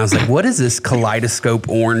 and I was like, what is this kaleidoscope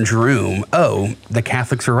orange room? Oh, the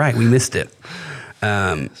Catholics were right. We missed it.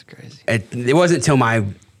 That's crazy. It wasn't until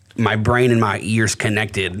my brain and my ears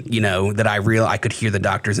connected, that I could hear the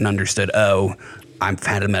doctors and understood, oh, I've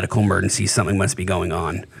had a medical emergency. Something must be going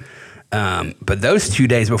on. But those 2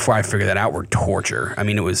 days before I figured that out were torture.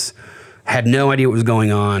 Had no idea what was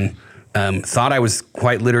going on. thought I was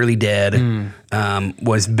quite literally dead,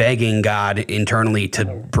 was begging God internally to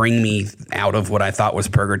bring me out of what I thought was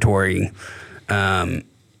purgatory, begging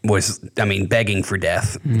for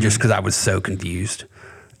death just because I was so confused.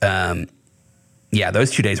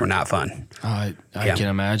 Those 2 days were not fun. I can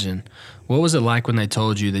imagine. What was it like when they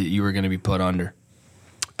told you that you were going to be put under?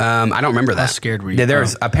 I don't remember that. How scared were you?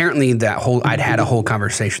 There's apparently I'd had a whole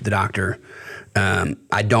conversation with the doctor.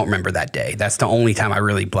 I don't remember that day. That's the only time I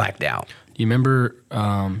really blacked out. Do you remember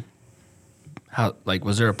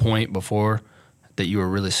was there a point before that you were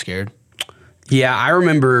really scared? Yeah, I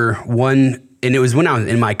remember one, and it was when I was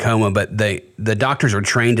in my coma, but the doctors are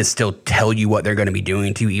trained to still tell you what they're going to be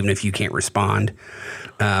doing to you, even if you can't respond.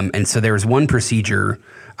 And so there was one procedure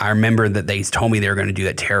I remember that they told me they were going to do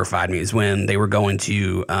that terrified me, is when they were going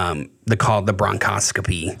to called the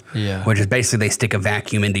bronchoscopy, which is basically they stick a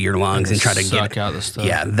vacuum into your lungs and try to suck out the stuff.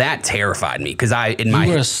 Yeah, that terrified me because you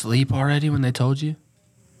were asleep already when they told you?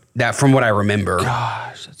 That from what I remember.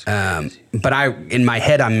 Gosh, that's crazy. But in my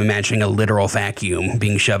head, I'm imagining a literal vacuum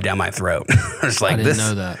being shoved down my throat. It's like, I didn't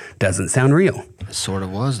know that. Doesn't sound real. It sort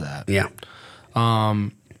of was that. Yeah.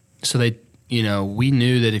 So they, we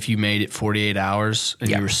knew that if you made it 48 hours and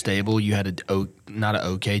you were stable, you had not an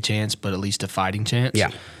okay chance, but at least a fighting chance.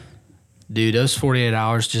 Yeah. Dude, those 48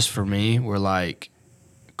 hours just for me were like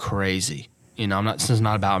crazy. This is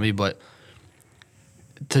not about me, but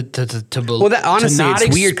honestly, to not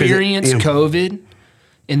it's weird experience COVID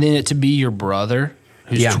and then it to be your brother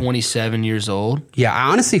who's 27 years old. Yeah,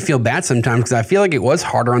 I honestly feel bad sometimes because I feel like it was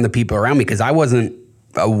harder on the people around me because I wasn't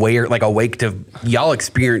awake to y'all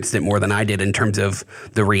experienced it more than I did in terms of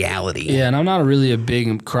the reality. Yeah, and I'm not really a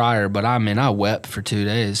big crier, but I wept for 2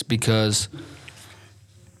 days because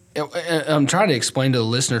I'm trying to explain to the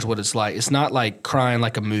listeners what it's like. It's not like crying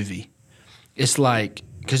like a movie. It's like,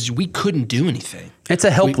 because we couldn't do anything. It's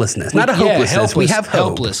a helplessness, not a hopelessness. Helpless, we have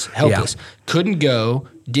hope. Helpless. Yeah. Couldn't go,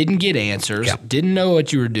 didn't get answers, didn't know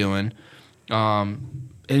what you were doing.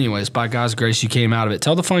 Anyways, by God's grace, you came out of it.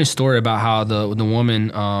 Tell the funny story about how the woman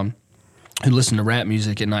who listened to rap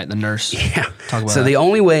music at night, the nurse. Yeah. Talk about so that. the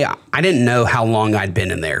only way, I didn't know how long I'd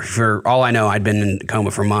been in there. For all I know, I'd been in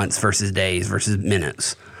coma for months versus days versus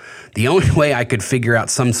minutes. The only way I could figure out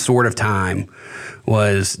some sort of time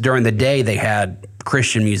was during the day they had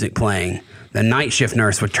Christian music playing. The night shift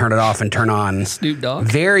nurse would turn it off and turn on Snoop Dogg.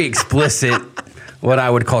 Very explicit, what I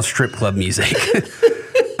would call strip club music.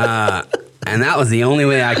 And that was the only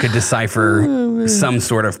way I could decipher some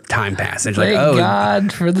sort of time passage. Thank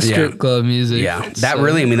God for the strip club music. Yeah, that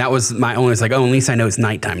was my only, it's like, at least I know it's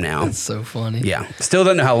nighttime now. That's so funny. Yeah, still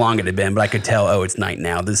don't know how long it had been, but I could tell, it's night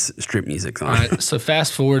now. This strip music's on. All right, so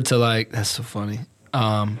fast forward to that's so funny.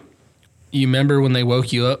 You remember when they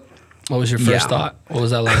woke you up? What was your first thought? What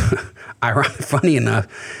was that like? Funny enough,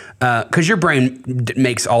 because your brain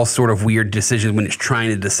makes all sort of weird decisions when it's trying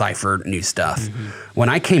to decipher new stuff. Mm-hmm. When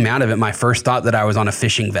I came out of it, my first thought that I was on a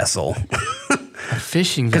fishing vessel. A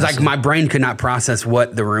fishing vessel? Because my brain could not process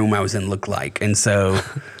what the room I was in looked like. And so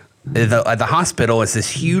at the hospital, it's this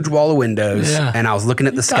huge wall of windows, and I was looking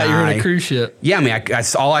at the sky. You were on a cruise ship. Yeah,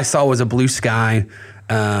 all I saw was a blue sky.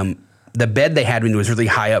 The bed they had me was really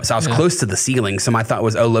high up, so I was close to the ceiling. So my thought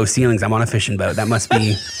was, low ceilings, I'm on a fishing boat. That must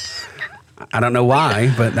be... I don't know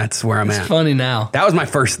why, but that's where I'm at. It's funny now. That was my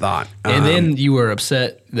first thought. And then you were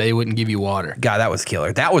upset they wouldn't give you water. God, that was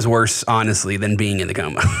killer. That was worse, honestly, than being in the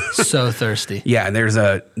coma. So thirsty. Yeah, there's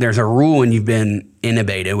a rule when you've been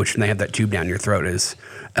intubated, which when they have that tube down your throat is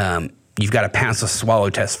you've got to pass a swallow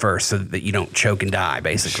test first so that you don't choke and die,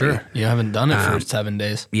 basically. Sure. You haven't done it for 7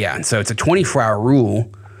 days. Yeah, and so it's a 24-hour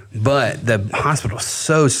rule. But the hospital was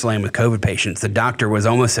so slammed with COVID patients, the doctor was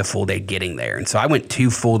almost a full day getting there. And so I went 2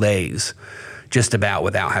 full days just about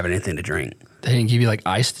without having anything to drink. They didn't give you like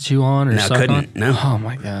ice to chew on or something? No, couldn't. No. Oh,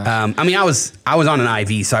 my God. I was on an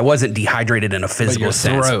IV, so I wasn't dehydrated in a physical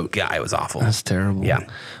sense. Throat. Yeah, it was awful. That's terrible. Yeah.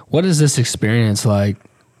 What is this experience like?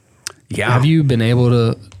 Yeah. Have you been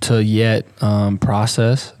able to yet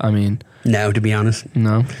process? No, to be honest.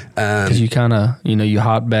 No? Because you kind of, you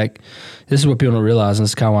hop back. This is what people don't realize, and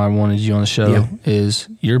this is kind of why I wanted you on the show, is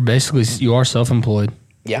you are self-employed.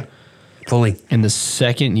 Yeah, fully. And the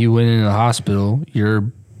second you went into the hospital, your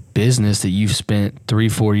business that you've spent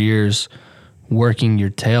 3-4 years working your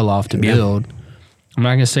tail off to build, I'm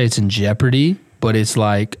not going to say it's in jeopardy, but it's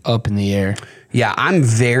like up in the air. Yeah, I'm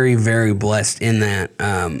very, very blessed in that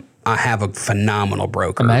I have a phenomenal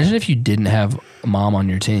broker. Imagine if you didn't have Mom on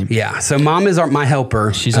your team. Yeah, so Mom is my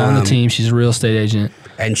helper. She's on the team. She's a real estate agent.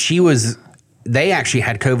 And she was they actually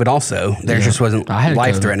had COVID also. Theirs just wasn't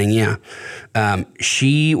life-threatening. Yeah.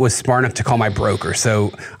 She was smart enough to call my broker.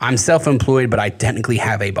 So I'm self-employed, but I technically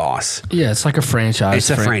have a boss. Yeah, it's like a franchise. It's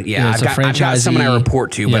a franchise. Yeah, I've got someone I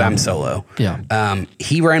report to, but I'm solo. Yeah.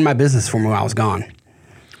 He ran my business for me while I was gone.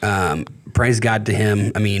 Praise God to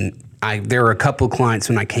him. I mean, there were a couple of clients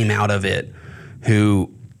when I came out of it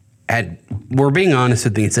who were being honest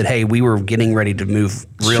with me and said, hey, we were getting ready to move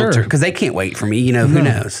realtor because they can't wait for me. Who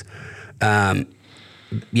knows?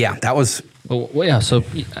 Yeah, that was. Well, yeah. So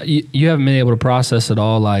you haven't been able to process it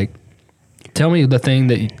all. Like, tell me the thing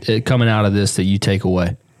that coming out of this that you take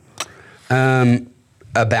away.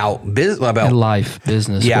 About life,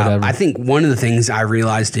 business, whatever. I think one of the things I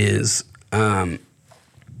realized is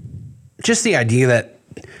just the idea that,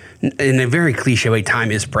 in a very cliche way,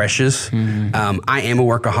 time is precious. Mm-hmm. I am a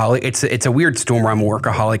workaholic. It's a weird storm where I'm a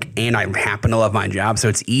workaholic and I happen to love my job, so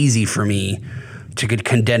it's easy for me to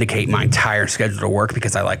can dedicate my entire schedule to work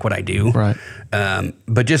because I like what I do. Right.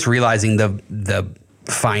 But just realizing the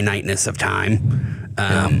finiteness of time,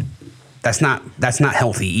 that's not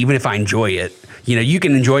healthy. Even if I enjoy it, you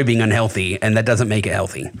can enjoy being unhealthy, and that doesn't make it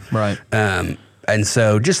healthy. Right. And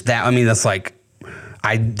so just that. I mean, that's like.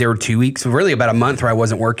 There were 2 weeks, really about a month, where I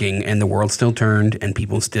wasn't working, and the world still turned, and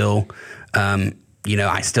people still,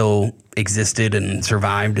 I still existed and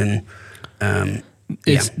survived, and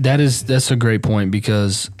that's a great point,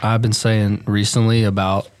 because I've been saying recently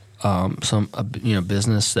about some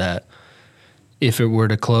business that if it were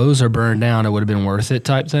to close or burn down, it would have been worth it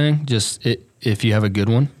type thing. If you have a good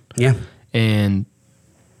one, and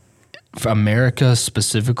for America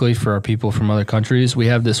specifically, for our people from other countries, we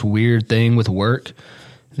have this weird thing with work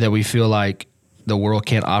that we feel like the world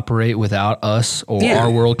can't operate without us, or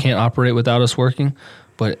our world can't operate without us working,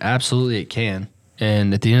 but absolutely it can.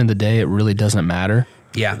 And at the end of the day, it really doesn't matter.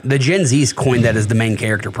 Yeah, the Gen Z's coined that as the main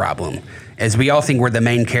character problem, as we all think we're the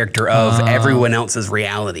main character of everyone else's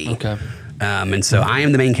reality. Okay. And so I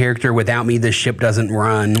am the main character. Without me, this ship doesn't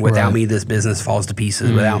run. Without me, this business falls to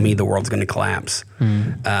pieces. Without me, the world's going to collapse.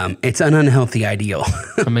 It's an unhealthy ideal.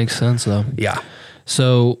 That makes sense, though. Yeah.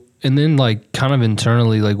 So, and then like kind of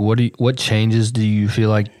internally, like what changes do you feel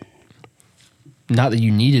like, not that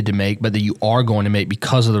you needed to make, but that you are going to make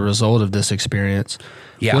because of the result of this experience?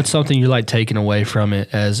 Yeah. What's something you're like taking away from it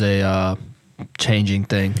as a changing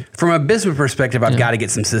thing? From a business perspective, I've got to get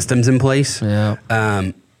some systems in place.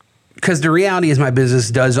 Yeah. Because the reality is my business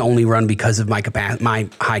does only run because of my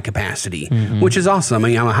high capacity, which is awesome. I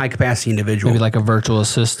mean, I'm a high capacity individual. Maybe like a virtual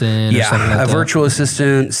assistant or something like that. Virtual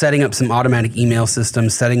assistant, setting up some automatic email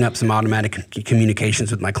systems, setting up some automatic communications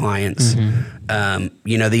with my clients.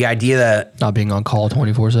 The idea that... Not being on call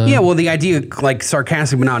 24/7. Yeah, well, the idea, like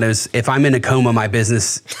sarcastic but not, is if I'm in a coma, my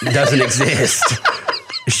business doesn't exist.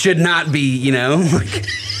 Should not be,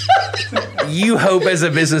 you hope as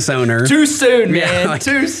a business owner. Too soon, man.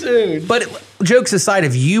 Too soon. But jokes aside,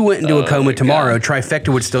 if you went into a coma tomorrow, Trifecta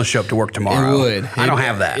would still show up to work tomorrow. It would. I don't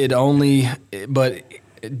have that. But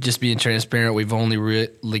just being transparent, we've only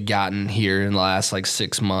really gotten here in the last like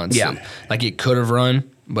 6 months. Yeah. And, like it could have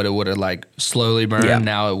run, but it would have like slowly burned. Yeah.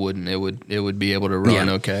 Now it wouldn't. It would be able to run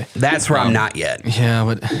okay. That's where I'm not yet. Yeah,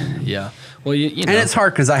 but yeah. Well, you know. And it's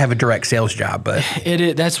hard because I have a direct sales job, but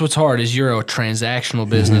that's what's hard is you're a transactional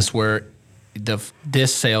business where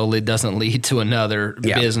this sale it doesn't lead to another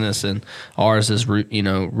business, and ours is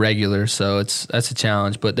regular, so that's a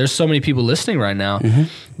challenge. But there's so many people listening right now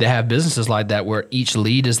that have businesses like that where each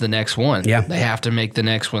lead is the next one. Yeah, they have to make the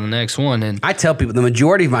next one, and I tell people the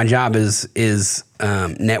majority of my job is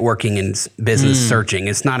networking and business searching.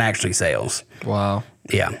 It's not actually sales. Wow.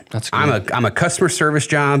 Yeah, that's good. I'm a customer service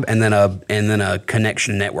job and then a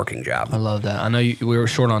connection networking job. I love that. I know we were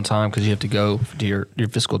short on time because you have to go to your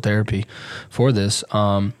physical therapy for this.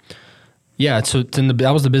 Yeah, so that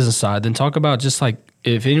was the business side. Then talk about just like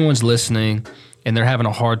if anyone's listening and they're having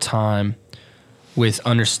a hard time with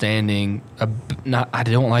understanding. I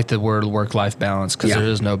don't like the word work-life balance because there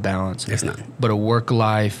is no balance. It's not. But a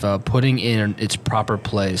work-life putting in its proper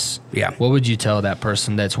place. Yeah. What would you tell that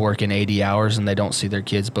person that's working 80 hours and they don't see their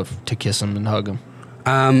kids but to kiss them and hug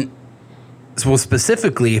them? Well,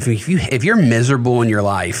 specifically, if you're miserable in your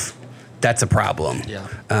life, that's a problem.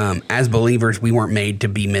 Yeah. As believers, we weren't made to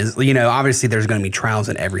be miserable. Obviously there's going to be trials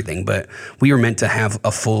and everything, but we were meant to have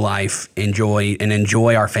a full life, enjoy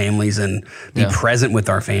our families and be present with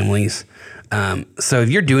our families. So if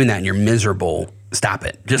you're doing that and you're miserable, stop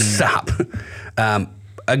it. Just stop.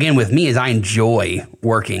 Again, with me is I enjoy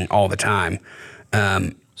working all the time.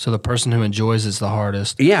 So the person who enjoys is the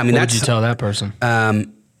hardest. Yeah. I mean, what would you tell that person?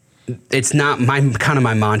 It's not my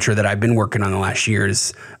mantra that I've been working on the last year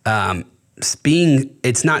is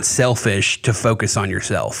it's not selfish to focus on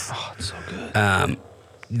yourself. Oh, it's so good.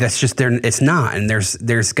 That's just there. It's not. And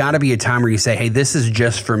there's got to be a time where you say, hey, this is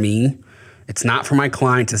just for me. It's not for my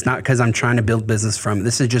clients. It's not because I'm trying to build business from.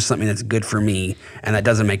 This is just something that's good for me. And that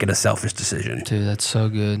doesn't make it a selfish decision. Dude, that's so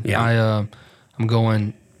good. Yeah. I'm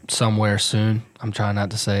going somewhere soon. I'm trying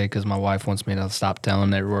not to say it because my wife wants me to stop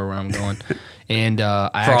telling everywhere where I'm going. And for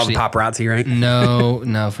all the paparazzi, right?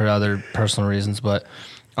 No, for other personal reasons. But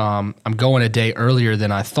I'm going a day earlier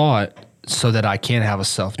than I thought so that I can have a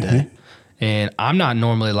self day. Mm-hmm. And I'm not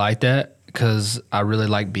normally like that because I really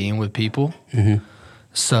like being with people. Mm-hmm.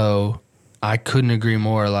 So I couldn't agree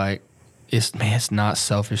more. Like, it's not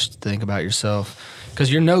selfish to think about yourself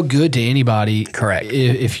because you're no good to anybody. Correct.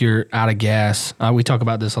 If you're out of gas. We talk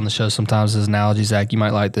about this on the show sometimes as an analogy, Zach. You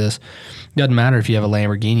might like this. It doesn't matter if you have a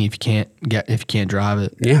Lamborghini if you can't drive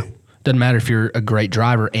it. Yeah. Doesn't matter if you're a great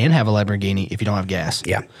driver and have a Lamborghini if you don't have gas.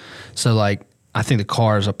 Yeah. So, like, I think the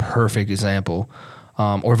car is a perfect example.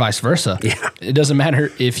 Or vice versa. Yeah. It doesn't matter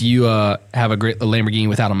if you have a Lamborghini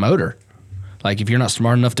without a motor. Like, if you're not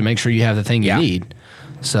smart enough to make sure you have the thing you need.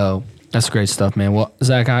 So that's great stuff, man. Well,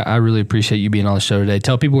 Zach, I really appreciate you being on the show today.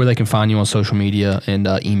 Tell people where they can find you on social media and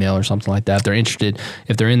email or something like that. If they're interested,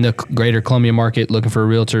 if they're in the greater Columbia market looking for a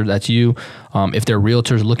realtor, that's you. If they're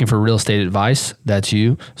realtors looking for real estate advice, that's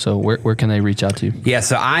you. So where can they reach out to you? Yeah,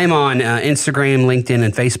 so I'm on Instagram, LinkedIn,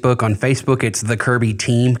 and Facebook. On Facebook, it's the Kirby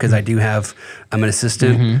team because I'm an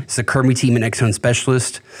assistant. Mm-hmm. It's the Kirby team and NextHome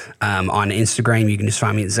specialist. On Instagram, you can just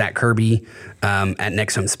find me at Zach Kirby at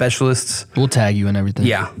NextHome specialists. We'll tag you and everything.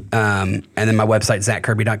 Yeah. And then my website,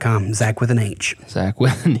 ZachKirby.com. Zach with an H. Zach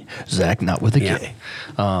not with a K.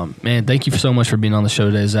 Man, thank you so much for being on the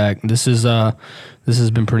show today, Zach. This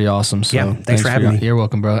has been pretty awesome. So yeah, thanks for having me. You're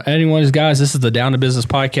welcome, bro. Anyways, guys, this is the Down to Business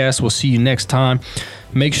podcast. We'll see you next time.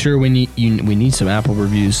 Make sure we need some Apple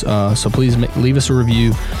reviews. So please leave us a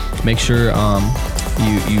review. Make sure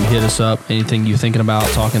you hit us up. Anything you're thinking about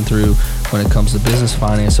talking through when it comes to business,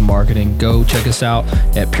 finance, and marketing. Go check us out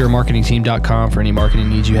at puremarketingteam.com for any marketing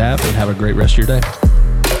needs you have, and have a great rest of your day.